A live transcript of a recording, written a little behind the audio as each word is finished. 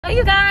Hello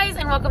you guys,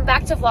 and welcome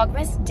back to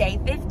Vlogmas Day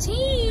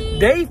 15.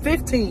 Day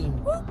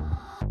 15.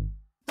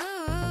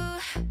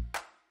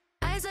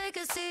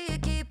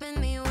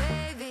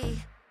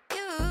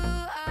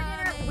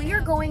 We are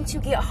going to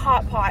get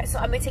hot pot, so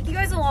I'm gonna take you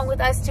guys along with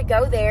us to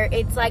go there.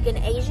 It's like an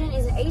Asian,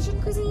 is it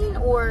Asian cuisine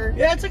or?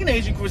 Yeah, it's like an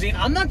Asian cuisine.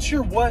 I'm not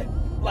sure what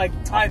like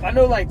type. I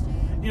know like,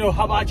 you know,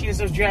 hibachi and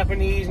stuff's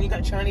Japanese and you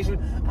got Chinese food.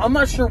 I'm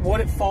not sure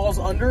what it falls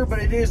under, but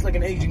it is like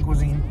an Asian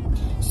cuisine.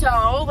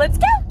 So let's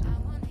go.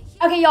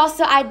 Okay, y'all,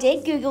 so I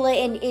did Google it,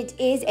 and it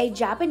is a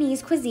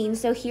Japanese cuisine.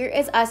 So here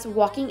is us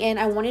walking in.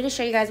 I wanted to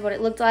show you guys what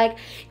it looked like.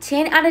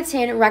 10 out of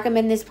 10,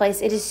 recommend this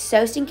place. It is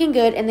so stinking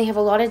good, and they have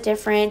a lot of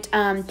different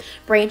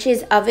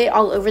branches of it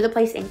all over the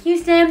place in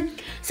Houston.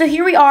 So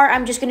here we are.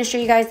 I'm just going to show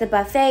you guys the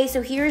buffet.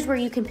 So here's where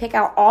you can pick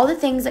out all the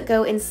things that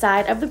go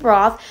inside of the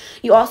broth.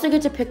 You also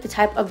get to pick the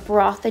type of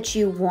broth that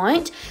you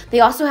want.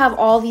 They also have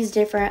all these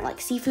different like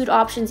seafood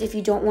options if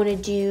you don't want to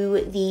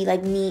do the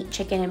like meat,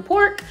 chicken, and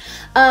pork.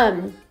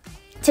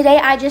 Today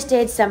I just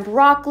did some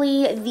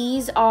broccoli.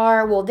 These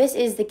are, well, this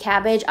is the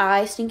cabbage.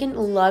 I stinking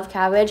love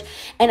cabbage,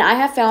 and I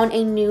have found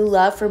a new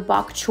love for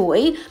bok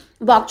choy.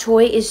 Bok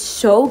choy is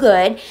so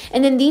good.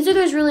 And then these are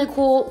those really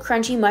cool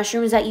crunchy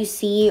mushrooms that you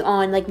see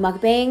on like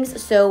mukbangs,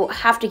 so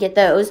have to get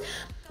those.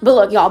 But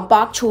look, y'all,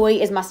 bok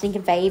choy is my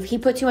stinking fave. He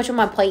put too much on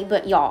my plate,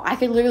 but y'all, I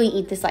could literally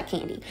eat this like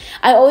candy.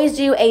 I always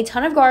do a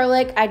ton of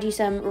garlic. I do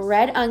some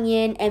red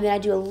onion, and then I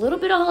do a little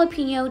bit of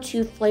jalapeno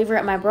to flavor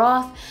up my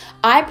broth.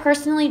 I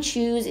personally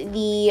choose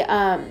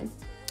the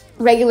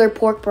regular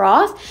pork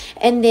broth,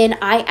 and then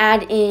I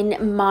add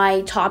in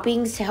my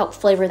toppings to help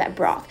flavor that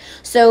broth.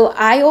 So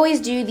I always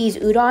do these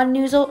udon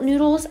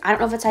noodles. I don't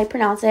know if that's how you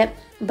pronounce it,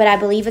 but I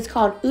believe it's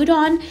called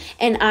udon,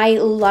 and I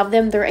love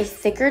them. They're a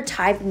thicker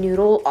type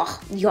noodle. Oh,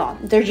 y'all,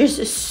 they're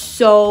just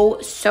so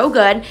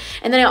good.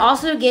 And then I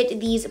also get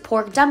these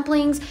pork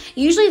dumplings.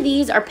 Usually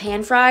these are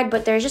pan fried,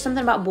 but there's just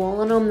something about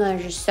boiling them that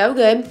are just so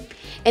good.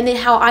 And then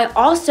how I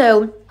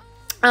also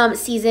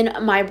season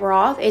my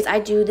broth is I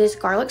do this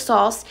garlic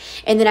sauce,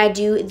 and then I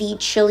do the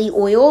chili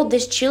oil.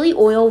 This chili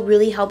oil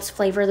really helps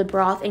flavor the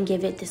broth and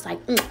give it this like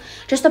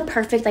just the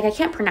perfect, like I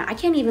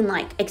can't even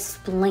like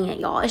explain it,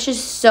 y'all. It's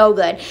just so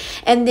good.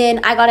 And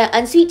then I got an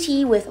unsweet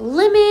tea with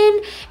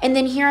lemon, and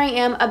then here I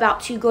am about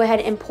to go ahead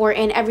and pour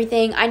in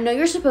everything. I know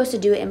you're supposed to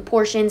do it in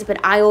portions,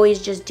 but I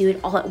always just do it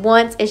all at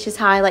once. It's just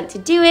how I like to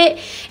do it.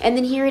 And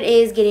then here it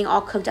is getting all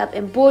cooked up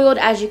and boiled.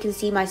 As you can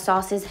see, my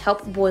sauces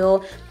help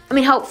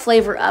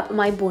flavor up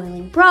my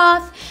boiling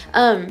broth.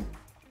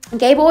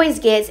 Gabe always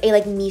gets a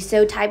like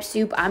miso type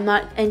soup. I'm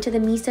not into the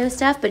miso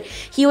stuff, but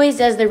he always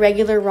does the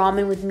regular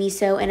ramen with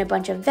miso and a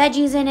bunch of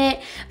veggies in it.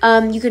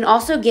 You can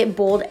also get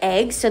boiled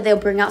eggs, so they'll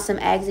bring out some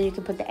eggs and you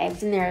can put the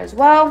eggs in there as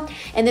well.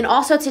 And then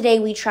also today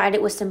we tried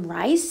it with some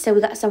rice, so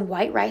we got some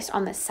white rice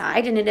on the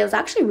side, and it was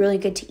actually really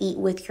good to eat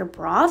with your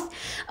broth.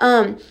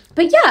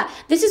 But yeah,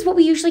 this is what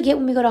we usually get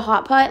when we go to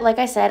Hot Pot. Like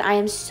I said, I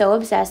am so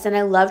obsessed, and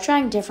I love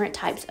trying different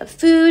types of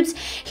foods.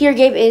 Here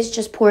Gabe is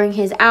just pouring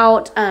his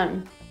out.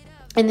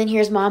 And then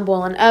here's mom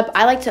boiling up.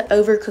 I like to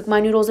overcook my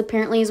noodles,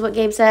 apparently, is what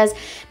Gabe says.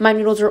 My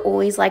noodles are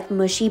always like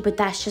mushy, but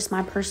that's just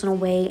my personal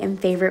way and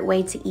favorite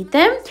way to eat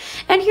them.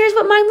 And here's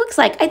what mine looks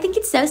like. I think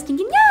it's so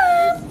stinking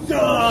yum.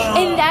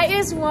 And that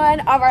is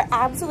one of our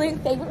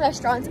absolute favorite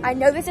restaurants. I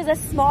know this is a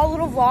small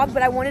little vlog,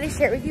 but I wanted to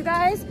share it with you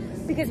guys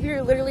because we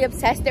were literally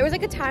obsessed. There was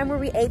like a time where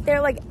we ate there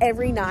like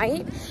every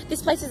night.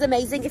 This place is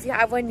amazing. If you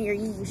have one near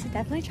you, you should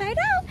definitely try it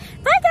out.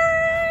 Bye, guys.